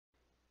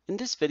In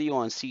this video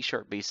on C#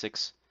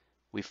 Basics,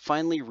 we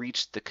finally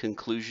reached the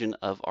conclusion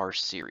of our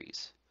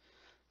series.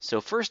 So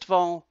first of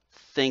all,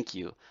 thank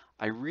you.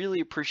 I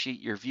really appreciate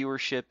your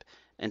viewership,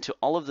 and to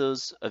all of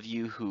those of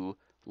you who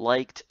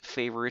liked,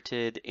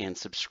 favorited, and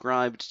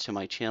subscribed to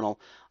my channel,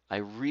 I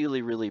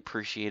really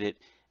appreciate it.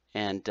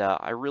 And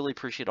I really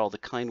appreciate all the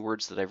kind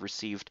words that I've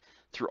received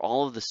through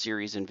all of the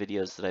series and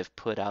videos that I've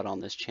put out on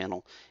this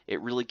channel.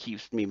 It really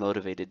keeps me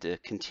motivated to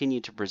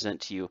continue to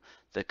present to you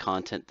the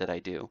content that I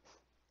do.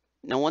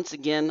 Now, once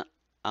again,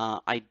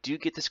 I do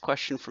get this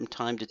question from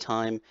time to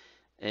time.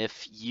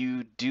 If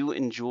you do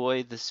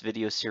enjoy this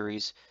video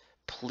series,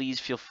 please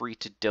feel free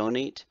to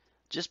donate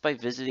just by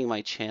visiting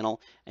my channel,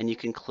 and you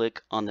can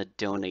click on the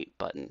donate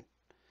button.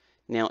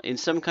 Now, in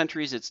some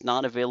countries, it's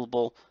not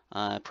available,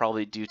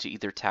 probably due to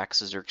either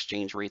taxes or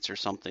exchange rates or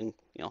something,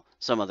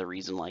 some other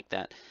reason like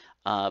that.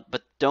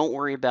 But don't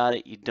worry about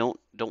it. You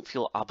don't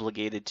feel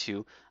obligated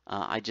to.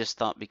 I just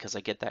thought, because I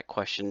get that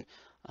question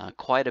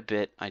quite a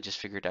bit, I just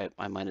figured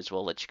I might as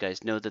well let you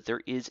guys know that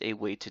there is a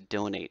way to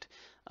donate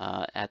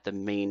at the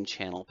main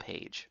channel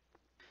page.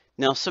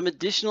 Now, some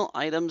additional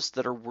items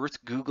that are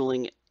worth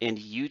Googling and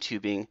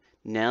YouTubing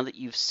now that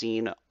you've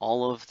seen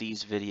all of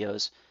these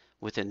videos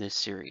within this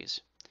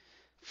series.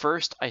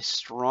 First, I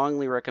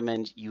strongly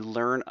recommend you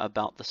learn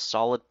about the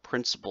solid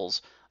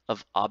principles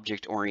of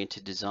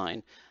object-oriented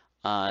design.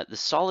 The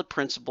solid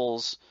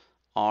principles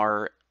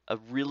are a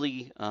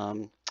really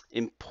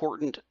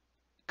important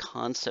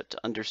concept to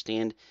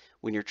understand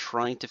when you're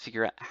trying to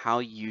figure out how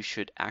you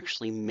should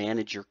actually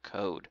manage your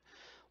code.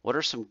 What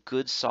are some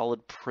good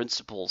solid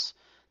principles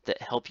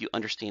that help you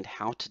understand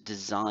how to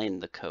design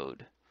the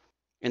code?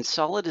 And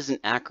SOLID is an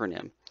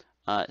acronym.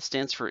 It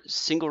stands for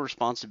Single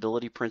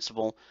Responsibility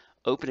Principle,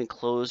 Open and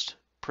Closed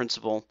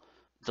Principle,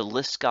 the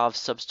Liskov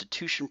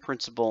Substitution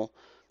Principle,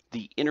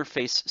 the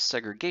Interface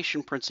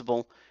Segregation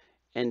Principle,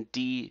 and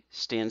D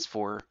stands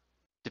for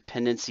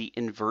Dependency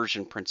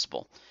Inversion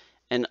Principle.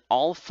 And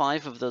all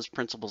 5 of those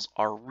principles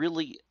are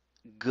really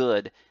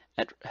good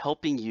at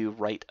helping you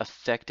write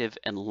effective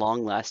and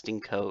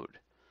long-lasting code.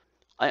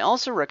 I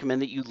also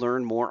recommend that you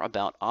learn more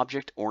about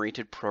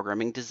object-oriented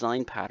programming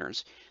design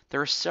patterns.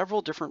 There are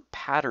several different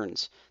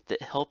patterns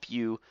that help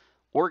you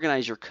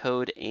organize your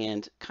code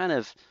and kind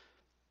of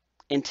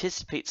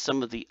anticipate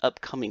some of the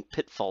upcoming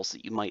pitfalls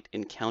that you might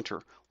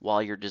encounter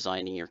while you're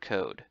designing your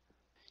code.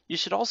 You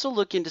should also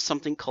look into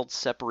something called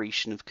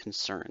separation of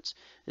concerns.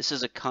 This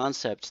is a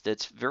concept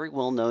that's very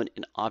well known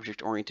in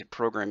object-oriented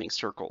programming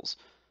circles.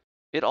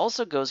 It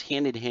also goes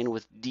hand in hand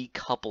with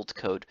decoupled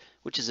code,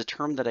 which is a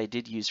term that I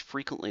did use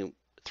frequently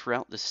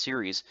throughout the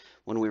series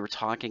when we were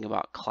talking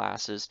about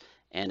classes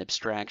and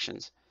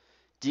abstractions.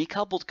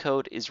 Decoupled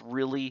code is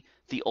really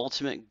the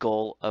ultimate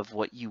goal of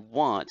what you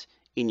want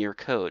in your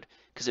code,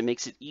 because it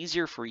makes it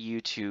easier for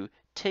you to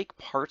take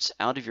parts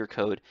out of your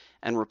code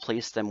and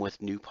replace them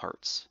with new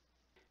parts.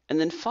 And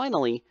then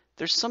finally,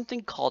 there's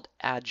something called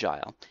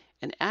Agile.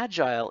 And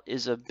Agile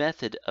is a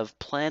method of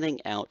planning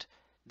out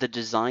the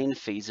design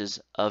phases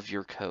of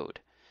your code.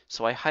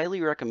 So I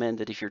highly recommend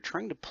that if you're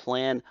trying to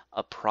plan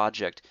a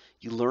project,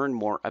 you learn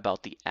more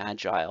about the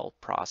Agile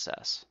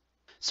process.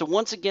 So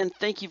once again,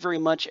 thank you very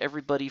much,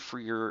 everybody, for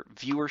your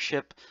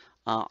viewership.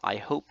 I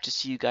hope to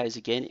see you guys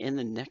again in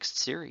the next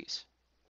series.